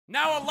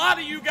Now, a lot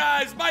of you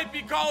guys might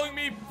be calling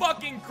me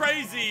fucking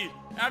crazy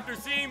after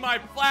seeing my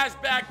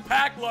flashback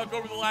pack luck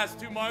over the last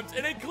 2 months,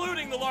 and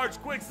including the large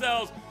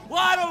Quicksells.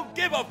 Well, I don't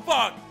give a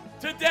fuck.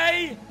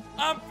 Today,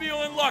 I'm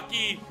feeling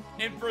lucky,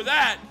 and for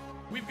that,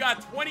 we've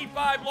got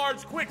 25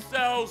 large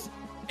Quicksells,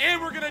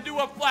 and we're gonna do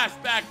a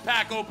flashback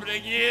pack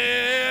opening.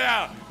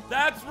 Yeah,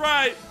 that's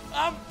right.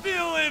 I'm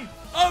feeling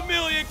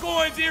 1,000,000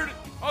 coins here.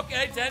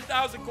 Okay,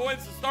 10,000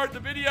 coins to start the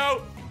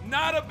video.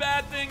 Not a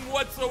bad thing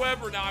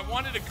whatsoever. Now, I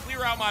wanted to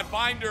clear out my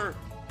binder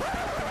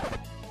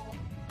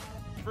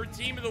for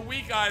Team of the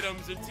Week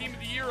items and Team of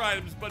the Year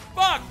items, but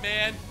fuck,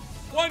 man.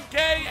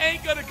 1K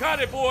ain't gonna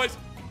cut it, boys.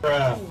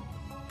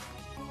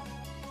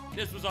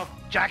 This was a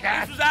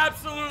jackass. This was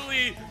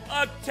absolutely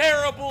a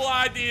terrible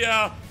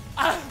idea.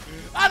 I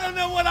don't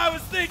know what I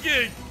was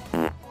thinking.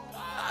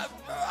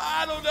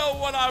 I don't know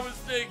what I was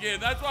thinking.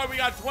 That's why we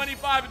got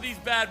 25 of these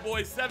bad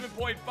boys,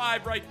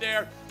 7.5 right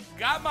there.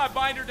 Got my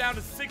binder down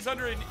to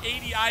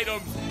 680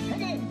 items.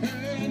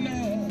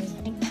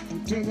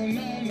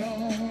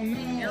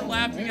 You're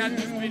laughing at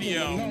this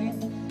video.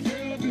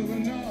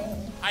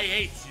 I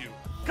hate you.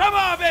 Come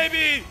on,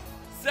 baby!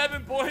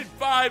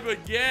 7.5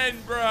 again,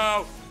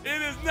 bro.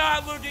 It is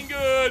not looking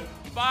good.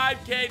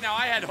 5K. Now,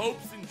 I had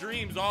hopes and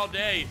dreams all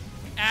day,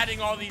 adding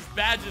all these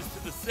badges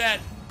to the set,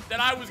 that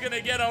I was going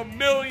to get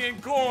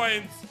 1,000,000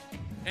 coins.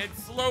 And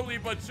slowly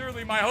but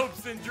surely, my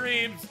hopes and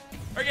dreams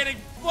are getting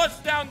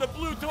flushed down the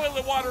blue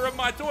toilet water of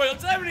my toilet.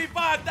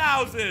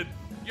 75,000.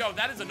 Yo,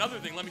 that is another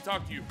thing. Let me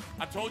talk to you.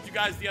 I told you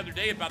guys the other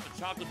day about the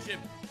chocolate chip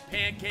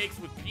pancakes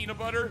with peanut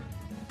butter.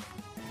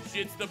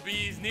 Shit's the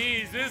bee's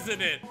knees,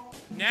 isn't it?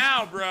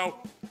 Now, bro,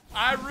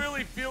 I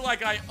really feel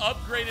like I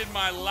upgraded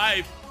my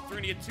life. So we're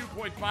gonna get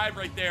 2.5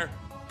 right there.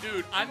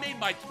 Dude, I made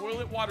my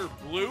toilet water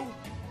blue,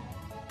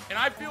 and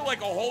I feel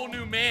like a whole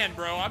new man,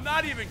 bro. I'm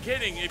not even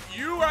kidding. If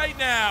you right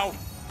now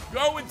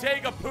go and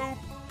take a poop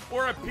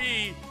or a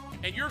pee,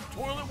 and your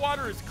toilet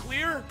water is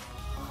clear,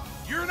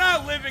 you're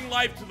not living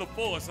life to the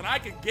fullest, and I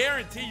can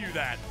guarantee you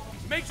that.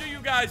 So make sure you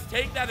guys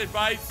take that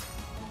advice.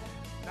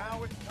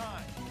 Now it's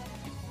time.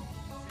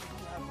 See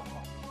who has the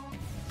heart.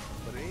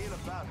 But it ain't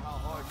about how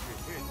hard you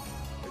hit.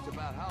 It's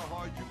about how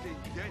hard you can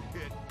get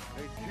hit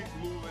and keep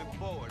moving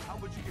forward. How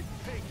much you can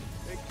take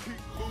and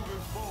keep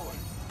moving forward.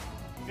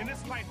 In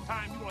this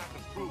lifetime, you don't have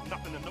to prove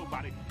nothing to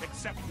nobody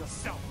except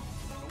yourself.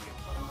 Don't get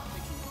caught up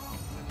thinking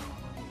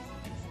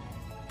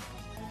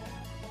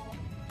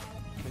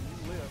Can you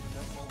live in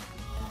that moment?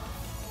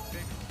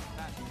 Bigger,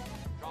 faster,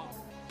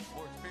 stronger,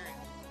 more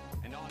experience.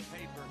 And on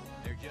paper,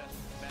 they're just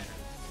better.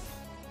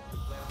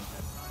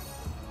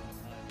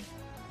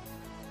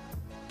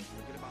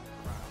 Forget about the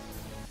crowd.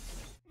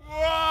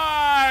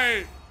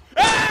 Why?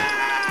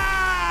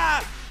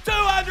 Ah!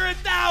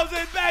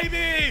 200,000,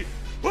 baby!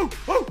 Woo,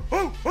 woo,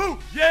 woo, woo!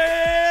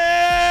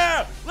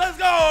 Yeah! Let's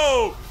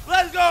go!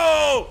 Let's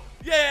go!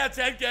 Yeah,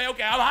 10K.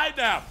 Okay, I'm hyped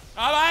now.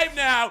 I'm hyped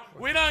now.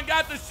 We done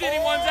got the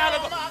shitty ones out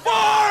of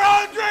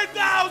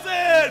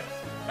 400,000!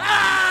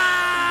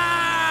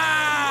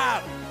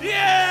 Ah!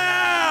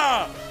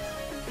 Yeah!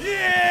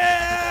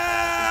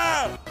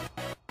 Yeah!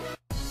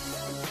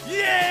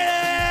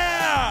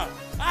 Yeah!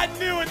 I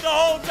knew it the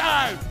whole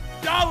time.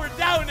 Y'all were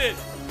doubting it.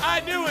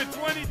 I knew it.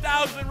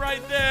 20,000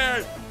 right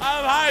there.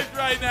 I'm hyped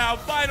right now.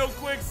 Final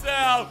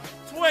Quicksell.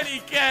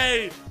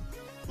 20K.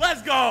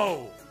 Let's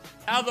go.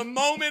 Now the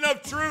moment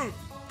of truth.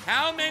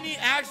 How many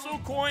actual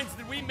coins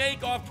did we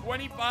make off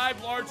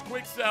 25 large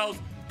Quicksells?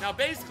 Now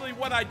basically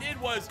what I did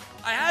was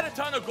I had a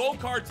ton of gold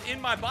cards in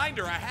my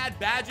binder. I had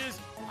badges.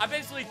 I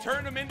basically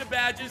turned them into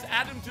badges,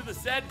 added them to the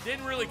set. It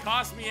didn't really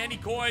cost me any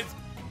coins.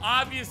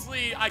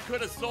 Obviously, I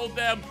could have sold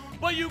them,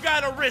 but you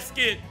gotta risk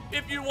it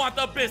if you want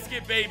the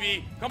biscuit,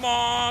 baby. Come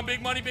on,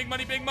 big money, big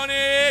money, big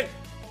money.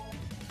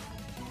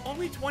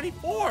 Only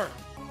 24.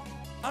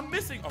 I'm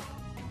missing. Oh.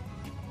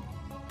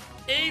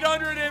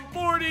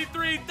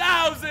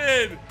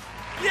 843,000.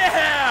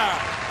 Yeah.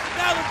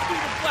 Now let's do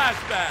the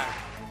flashback.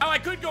 Now, I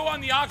could go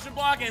on the auction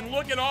block and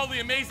look at all the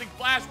amazing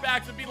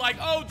flashbacks and be like,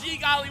 oh, gee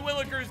golly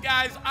willikers,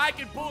 guys, I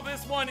can pull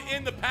this one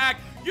in the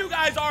pack. You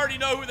guys already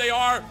know who they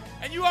are,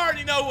 and you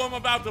already know who I'm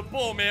about to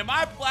pull, man.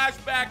 My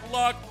flashback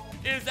luck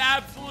is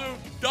absolute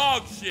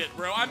dog shit,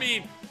 bro. I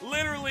mean,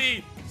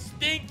 literally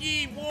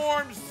stinky,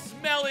 warm,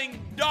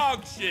 smelling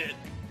dog shit.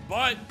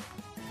 But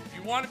if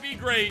you want to be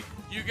great,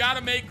 you got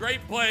to make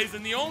great plays,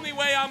 and the only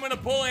way I'm going to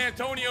pull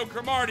Antonio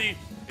Cromartie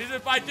is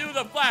if I do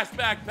the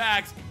flashback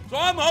packs. So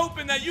I'm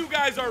hoping that you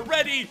guys are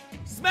ready.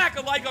 Smack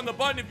a like on the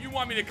button if you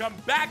want me to come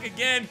back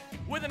again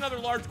with another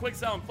large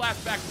Quicksell and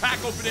flashback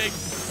pack opening.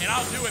 And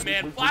I'll do it,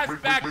 man.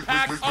 Flashback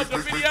pack of the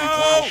video.